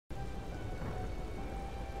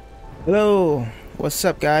Hello, what's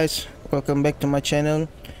up guys? Welcome back to my channel.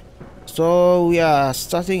 So we are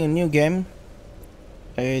starting a new game.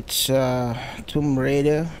 It's Tomb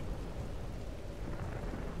Raider.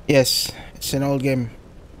 Yes, it's an old game.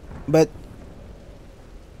 But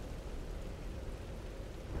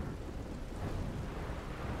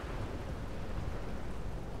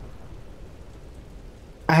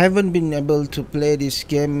I haven't been able to play this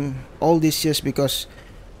game all these years because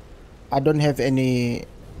I don't have any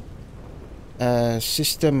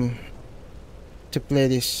system to play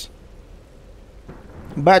this.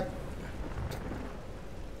 But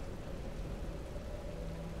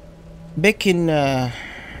back in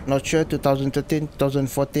not sure 2013,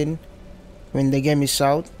 2014 when the game is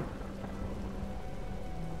out,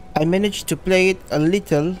 I managed to play it a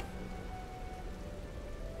little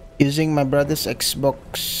using my brother's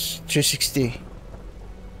Xbox 360.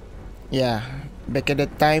 Yeah, back at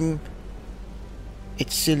that time,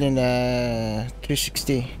 it's still in a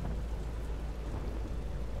 360.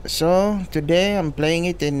 So today I'm playing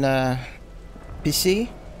it in PC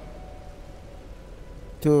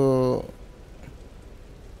to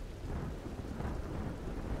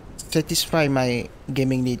satisfy my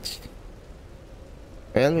gaming needs.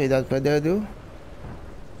 Well, without further ado,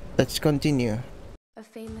 let's continue. A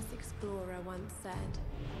famous explorer once said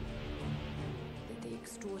that the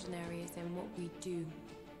extraordinary is in what we do,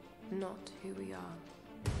 not who we are.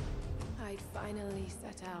 I'd finally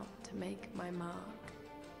set out to make my mark,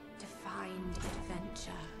 to find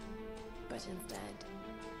adventure. But instead,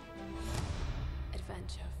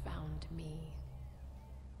 adventure found me.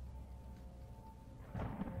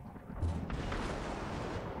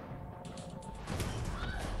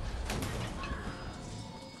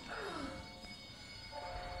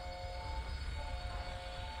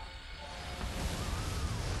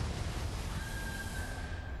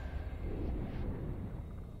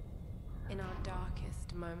 In our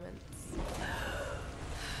darkest moments,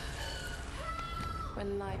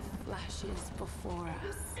 when life flashes before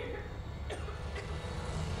us,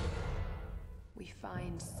 we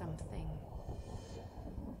find something.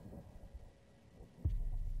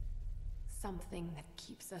 Something that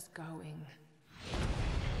keeps us going.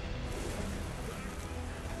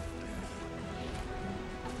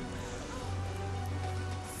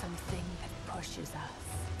 Something that pushes us.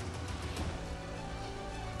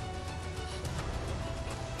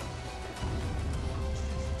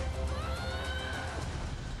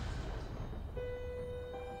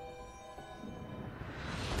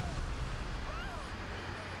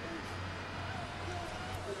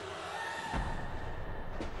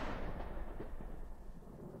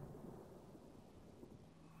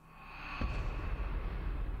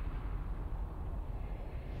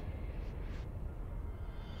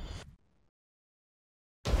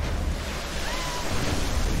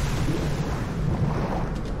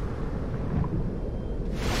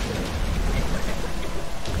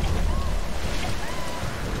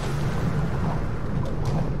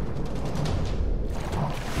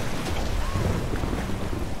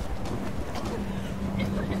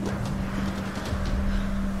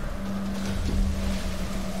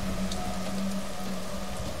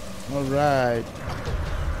 Alright.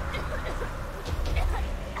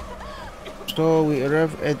 So we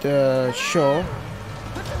arrive at the shore.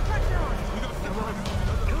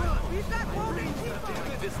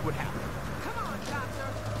 This would happen. Come on, doctor.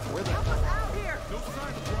 Where the Help us out here. no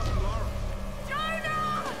sign of walking Lara.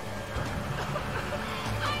 Jonah!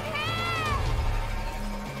 I'm here!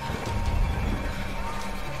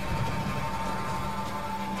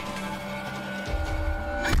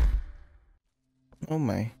 Oh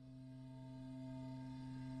my.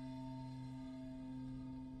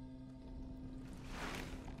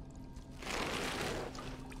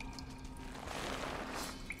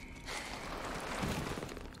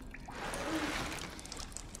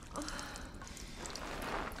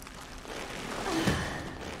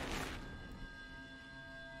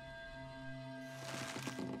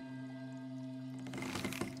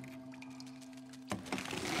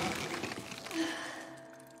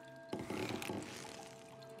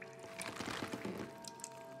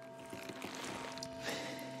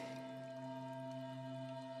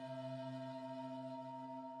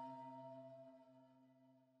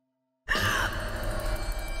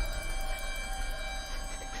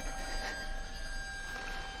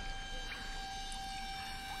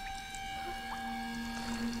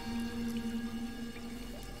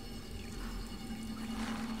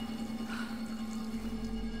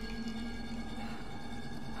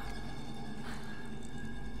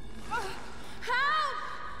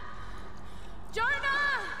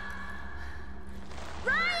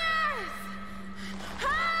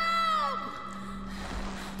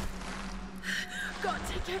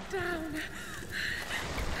 Get down.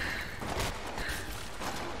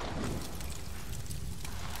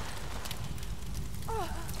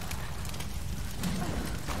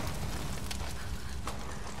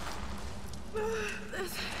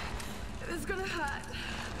 This is gonna hurt.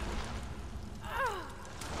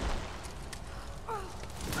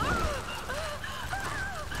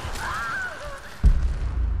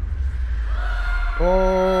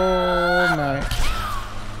 Oh my.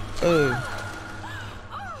 Oh.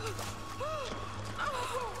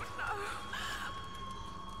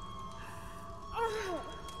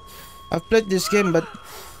 I've played this game, but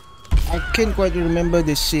I can't quite remember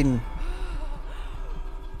this scene.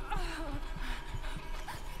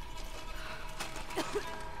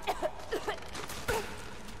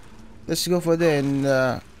 Let's go for there and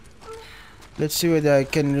let's see whether I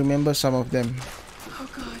can remember some of them. Oh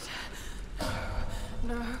God.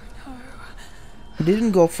 No, no. I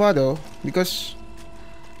didn't go far though, because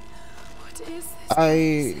What is this?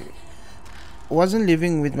 I wasn't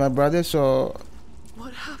living with my brother, so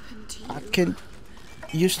What happened to you? I can't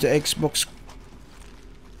use the Xbox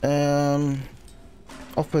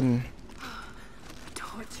often.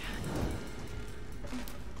 Torture.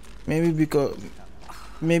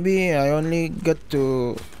 Maybe I only got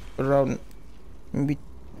to around maybe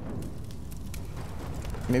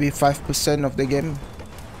 5% of the game.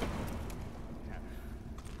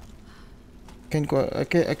 I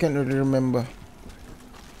can't really remember.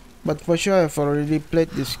 But for sure I've already played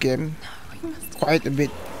this game quite a bit.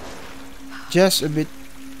 Just a bit.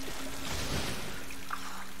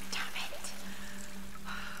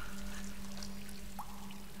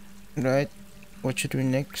 Right. What should we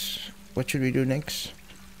next? What should we do next?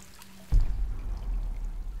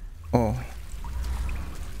 Oh.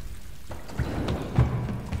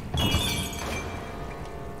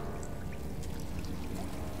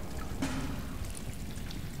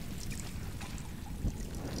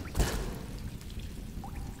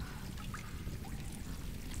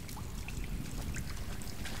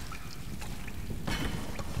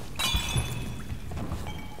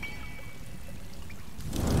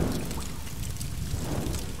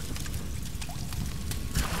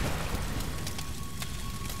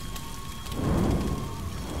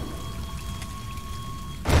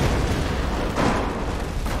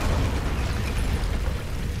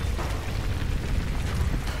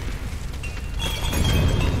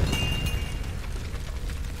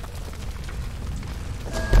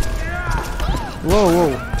 Whoa, whoa.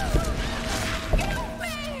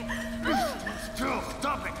 Still,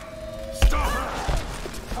 stop it! Stop!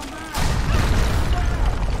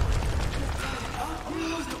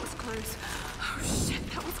 That was close. Oh shit,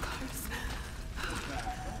 that was close.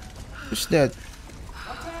 Who's that?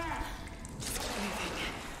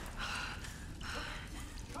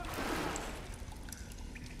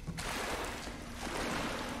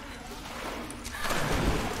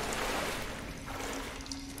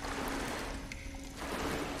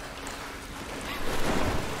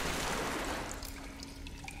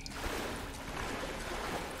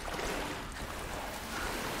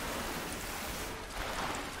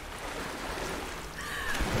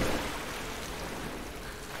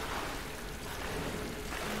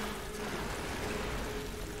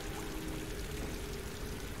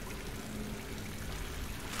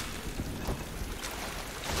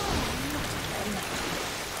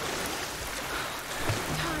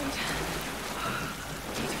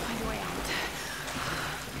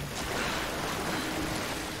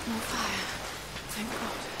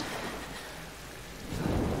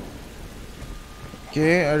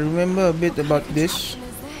 Okay, I remember a bit about this. What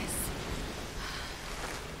is this?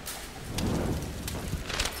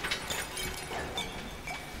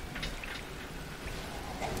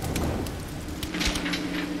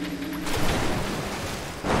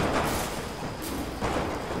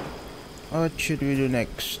 What should we do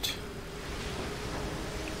next?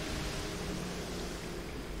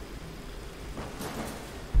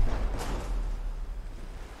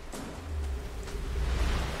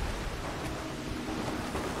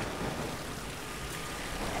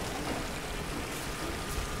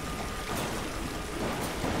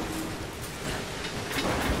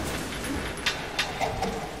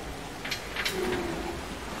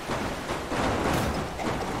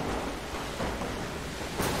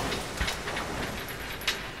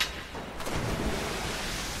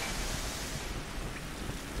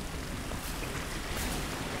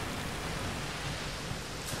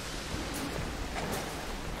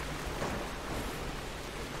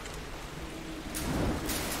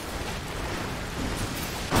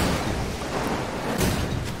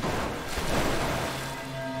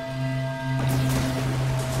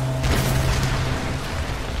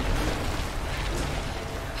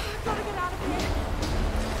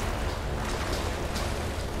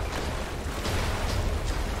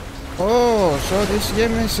 Oh, so this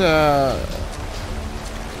game is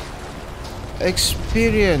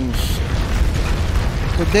experience.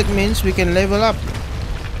 So that means we can level up.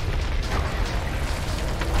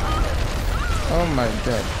 Oh my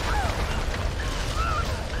god.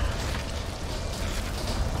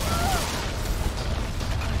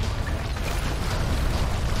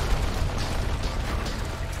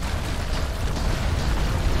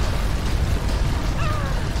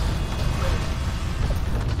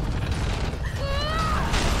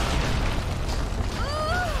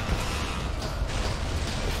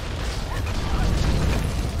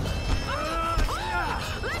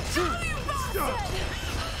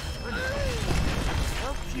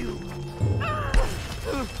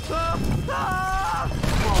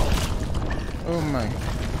 Oh my.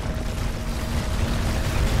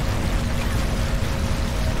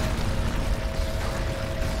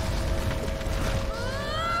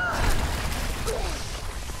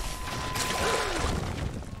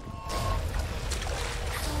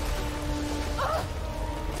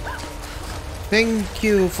 Thank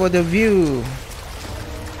you for the view.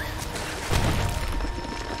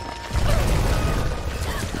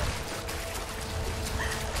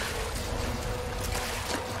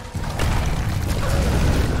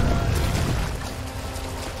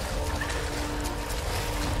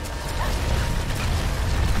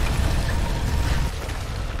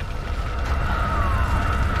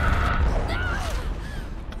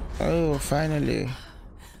 Oh, finally.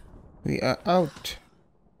 We are out.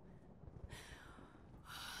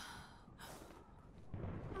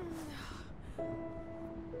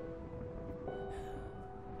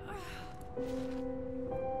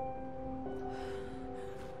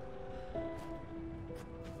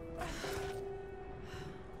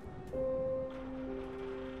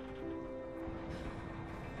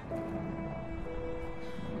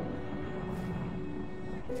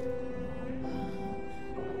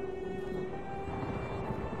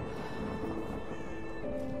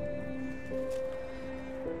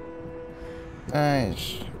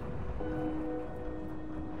 Nice.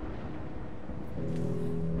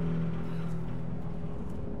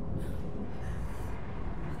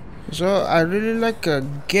 So I really like a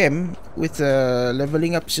game with a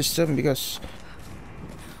leveling up system because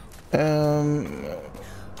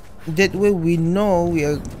that way we know we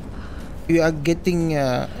are getting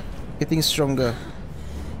stronger,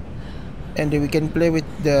 and then we can play with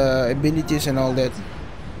the abilities and all that.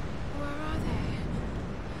 Where are they?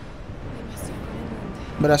 They must have gone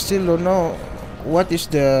inland. But I still don't know what is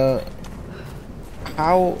the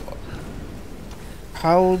how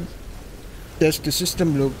does the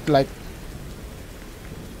system look like.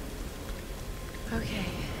 Okay,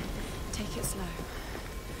 take it slow.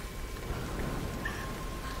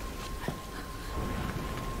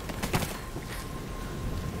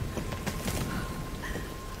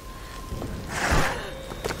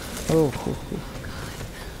 Oh.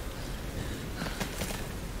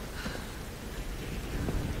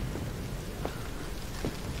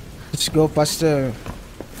 Let's go faster,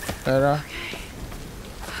 Lara.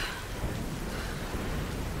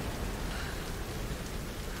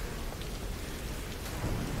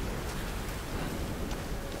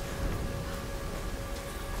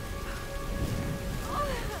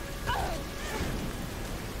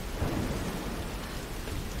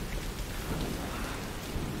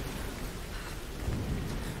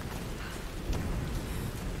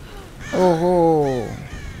 Oh,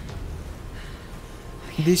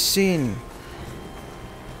 this scene.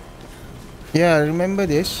 Yeah, I remember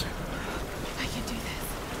this. I can do this.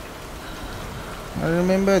 I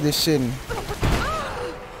remember this scene.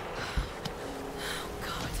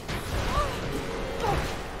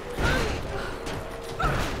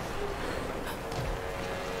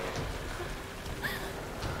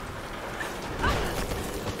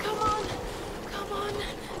 Come on, come on.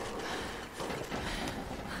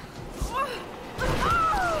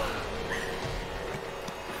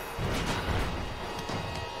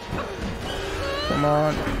 Come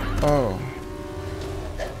on. Oh.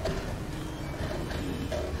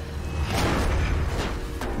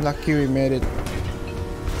 Lucky we made it.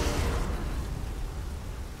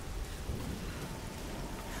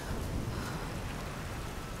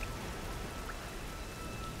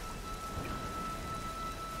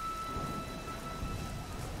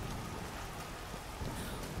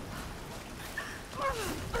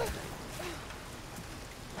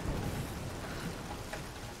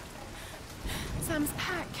 Sam's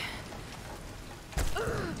pack.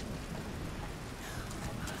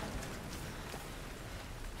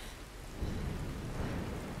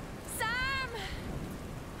 Sam!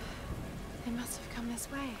 They must have come this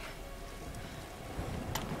way.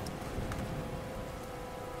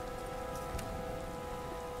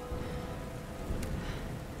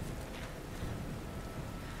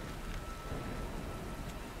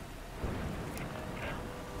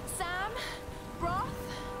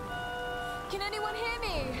 hear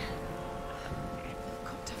me? I've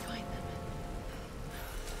got to find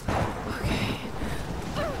them. Okay.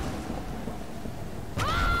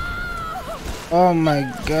 Oh my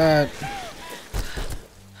god.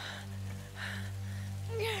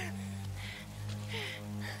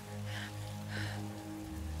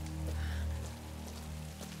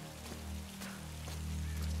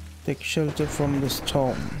 Take shelter from the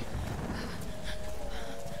storm.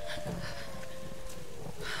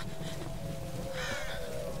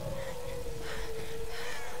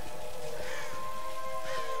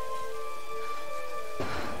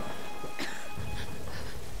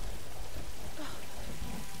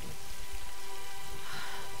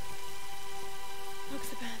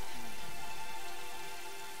 Looks abandoned.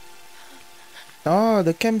 Oh,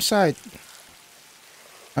 the campsite.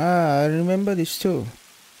 Ah, I remember this too.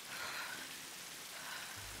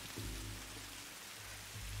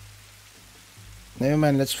 Never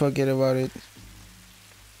mind, let's forget about it.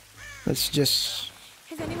 Let's just...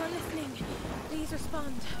 Is anyone listening? Please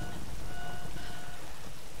respond.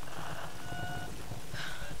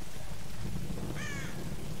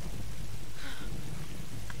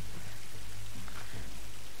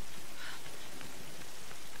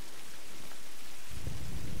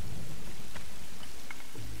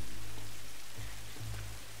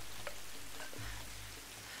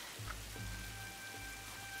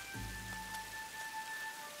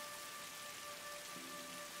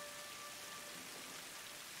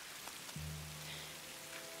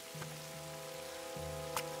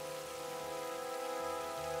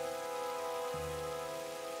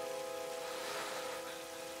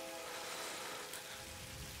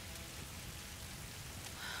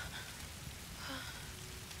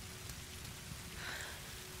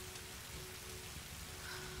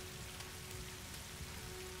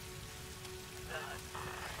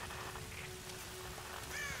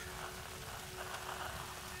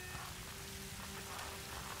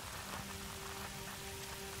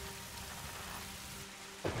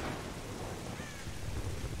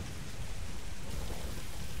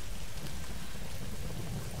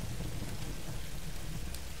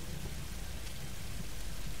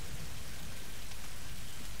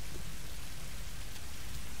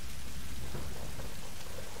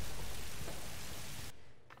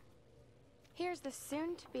 Here's the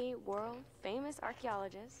soon-to-be world-famous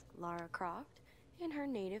archaeologist, Lara Croft, in her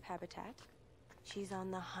native habitat. She's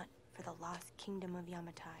on the hunt for the lost kingdom of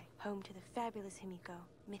Yamatai, home to the fabulous Himiko,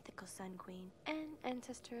 mythical Sun Queen, and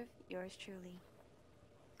ancestor of yours truly.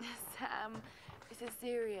 Sam, this is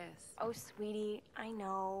serious. Oh, sweetie, I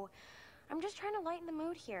know. I'm just trying to lighten the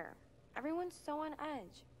mood here. Everyone's so on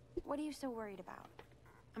edge. What are you so worried about?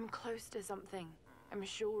 I'm close to something. I'm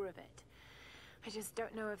sure of it. I just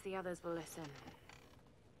don't know if the others will listen.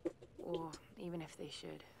 Or even if they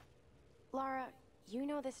should. Lara, you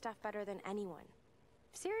know this stuff better than anyone.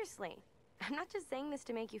 Seriously, I'm not just saying this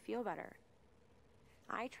to make you feel better.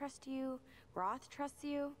 I trust you, Roth trusts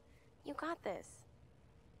you. You got this.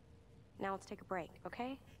 Now let's take a break,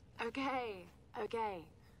 okay? Okay, okay.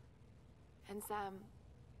 And Sam,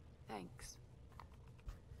 thanks.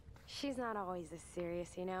 She's not always this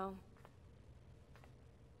serious, you know?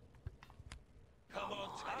 Come on,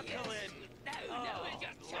 tackle in! No, it's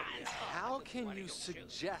your chance! How can you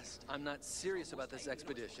suggest I'm not serious about this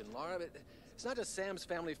expedition, Lara? It's not just Sam's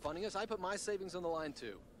family funding us. I put my savings on the line,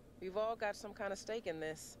 too. We've all got some kind of stake in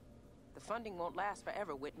this. The funding won't last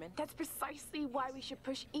forever, Whitman. That's precisely why we should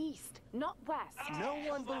push east, not west. No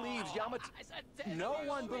one believes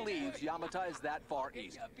Yamatai is that far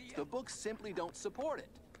east. The books simply don't support it.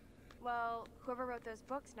 Well, whoever wrote those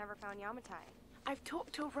books never found Yamatai. I've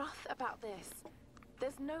talked to Roth about this.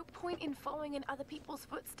 There's no point in following in other people's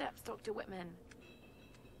footsteps, Dr. Whitman.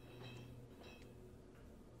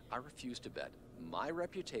 I refuse to bet my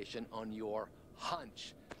reputation on your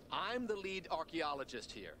hunch. I'm the lead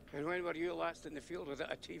archaeologist here. And when were you last in the field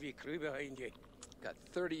without a TV crew behind you? Got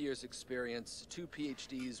 30 years experience, 2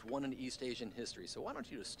 PhDs, 1 in East Asian history. So why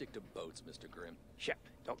don't you just stick to boats, Mr. Grimm? Ship,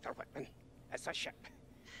 Dr. Whitman. It's a ship.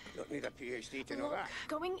 You don't need a PhD to know Look, that.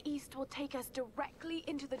 going east will take us directly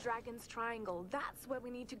into the Dragon's Triangle. That's where we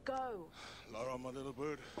need to go. Lara, my little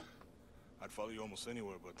bird. I'd follow you almost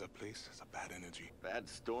anywhere, but that place has a bad energy. Bad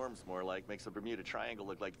storms, more like. Makes the Bermuda Triangle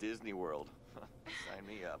look like Disney World. Sign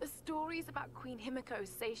me up. The stories about Queen Himiko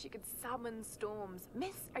say she could summon storms.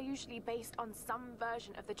 Myths are usually based on some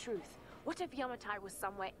version of the truth. What if Yamatai was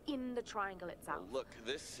somewhere in the triangle itself? Look,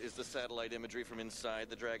 this is the satellite imagery from inside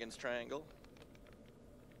the Dragon's Triangle.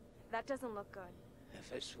 That doesn't look good.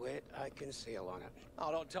 If it's wet, I can sail on it. Oh,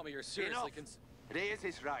 don't tell me you're seriously Reyes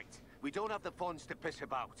is right. We don't have the funds to piss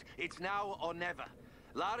about. It's now or never.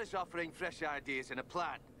 Lara's offering fresh ideas and a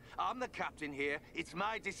plan. I'm the captain here. It's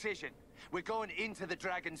my decision. We're going into the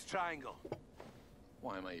Dragon's Triangle.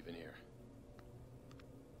 Why am I even here?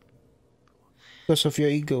 Because of your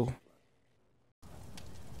ego.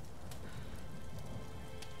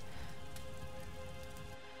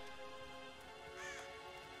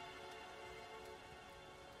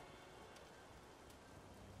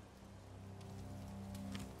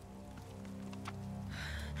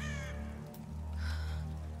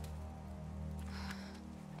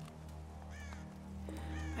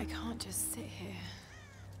 I can't just sit here.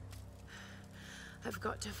 I've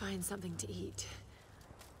got to find something to eat.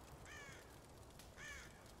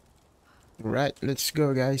 Right, let's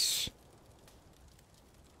go, guys.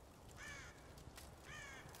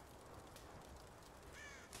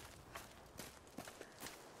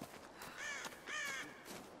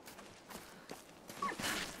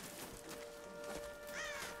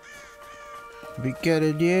 We get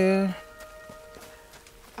it, yeah.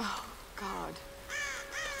 Oh, God.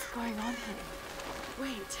 What's going on here?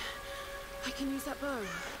 Wait. I can use that bow.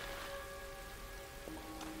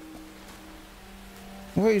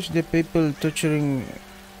 Why is the people torturing?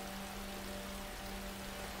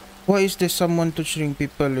 Why is there someone torturing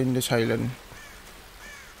people in this island?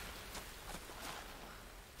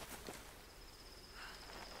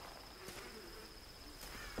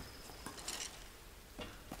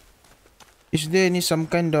 Is there some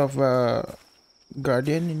kind of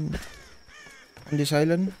guardian in this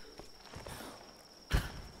island?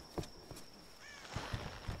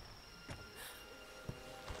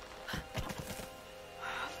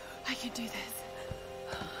 I can do this.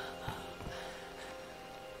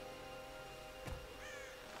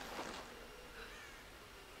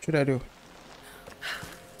 What should I do?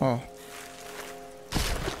 Oh.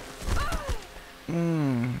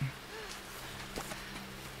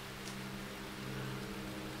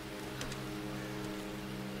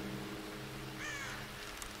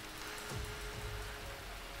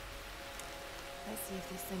 Let's see if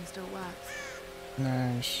this thing still works.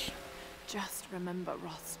 Nice. Just remember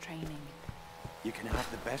Roth's training. You can have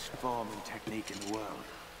the best form and technique in the world,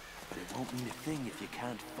 but it won't mean a thing if you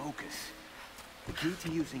can't focus. The key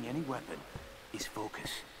to using any weapon is focus.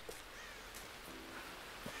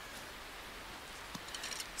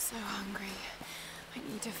 So hungry. I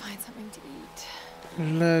need to find something to eat.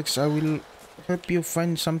 Relax, I will help you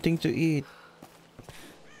find something to eat.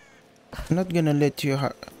 I'm not gonna let you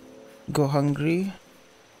go hungry.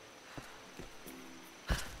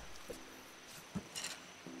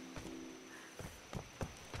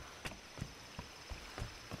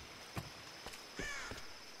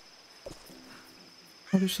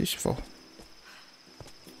 What is this for?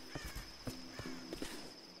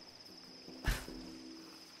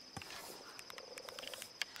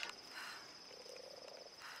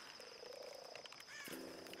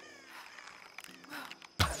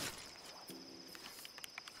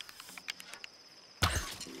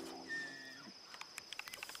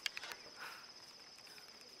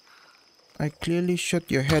 I clearly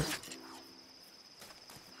shot your head.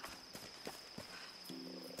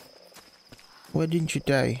 Why didn't you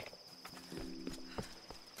die?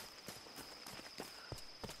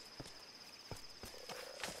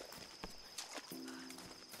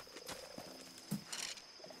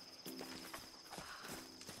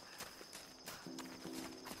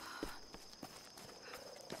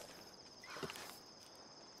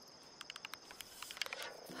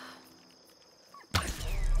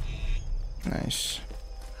 Nice.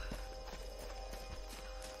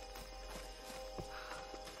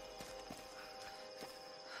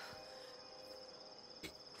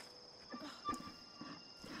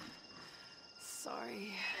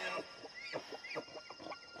 Sorry.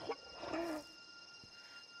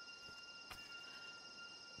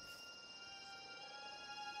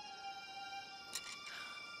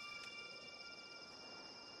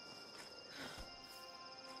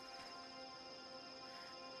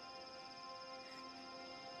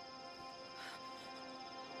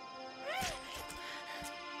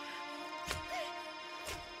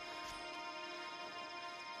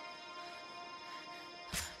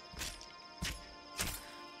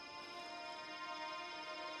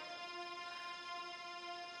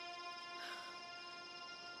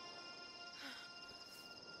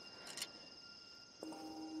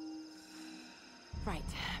 Right,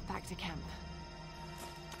 back to camp.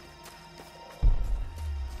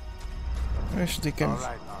 Where's the camp? All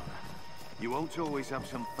right, Lara. You won't always have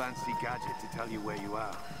some fancy gadget to tell you where you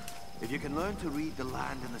are. If you can learn to read the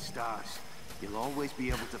land and the stars, you'll always be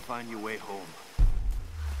able to find your way home.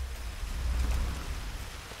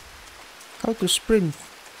 How to sprint?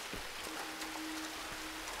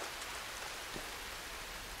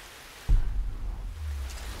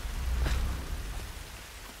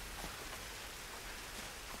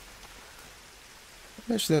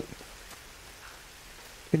 Where's that?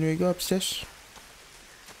 Can we go upstairs?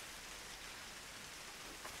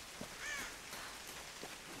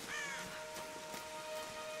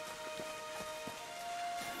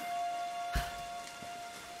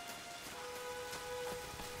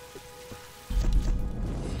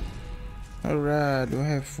 Alright, we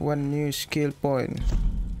have one new skill point.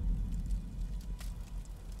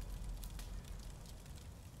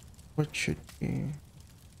 What should be?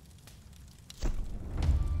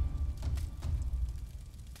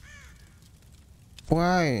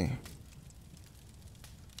 Why?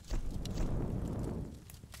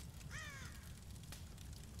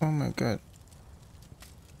 Oh my god.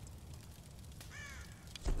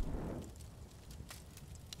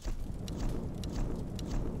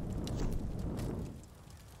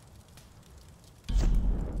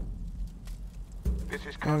 This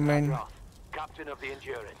is Oh, Conrad man. Roth, captain of the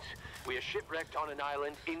Endurance. We are shipwrecked on an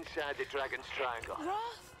island inside the Dragon's Triangle.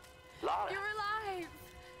 Roth, Lara, you're alive!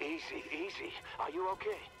 easy, easy. Are you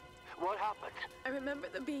okay? What happened? I remember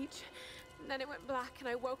the beach, and then it went black and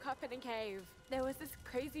I woke up in a cave. There was this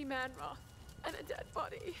crazy man, Roth, and a dead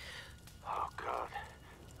body. Oh, God.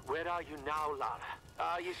 Where are you now, Lara?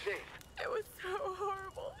 Are you safe? It was so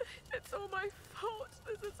horrible. It's all my fault.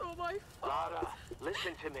 This is all my fault. Lara,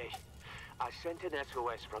 listen to me. I sent an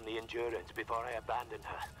SOS from the Endurance before I abandoned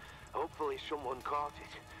her. Hopefully someone caught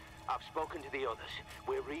it. I've spoken to the others.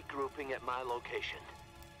 We're regrouping at my location.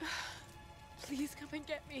 Please come and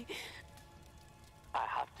get me. I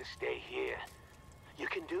have to stay here. You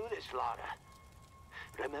can do this, Lara.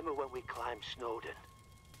 Remember when we climbed Snowden?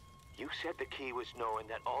 You said the key was knowing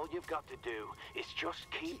that all you've got to do is just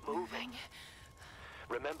keep moving.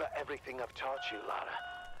 Remember everything I've taught you, Lara.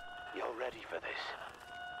 You're ready for this.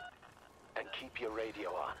 And keep your radio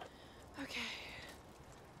on. Okay.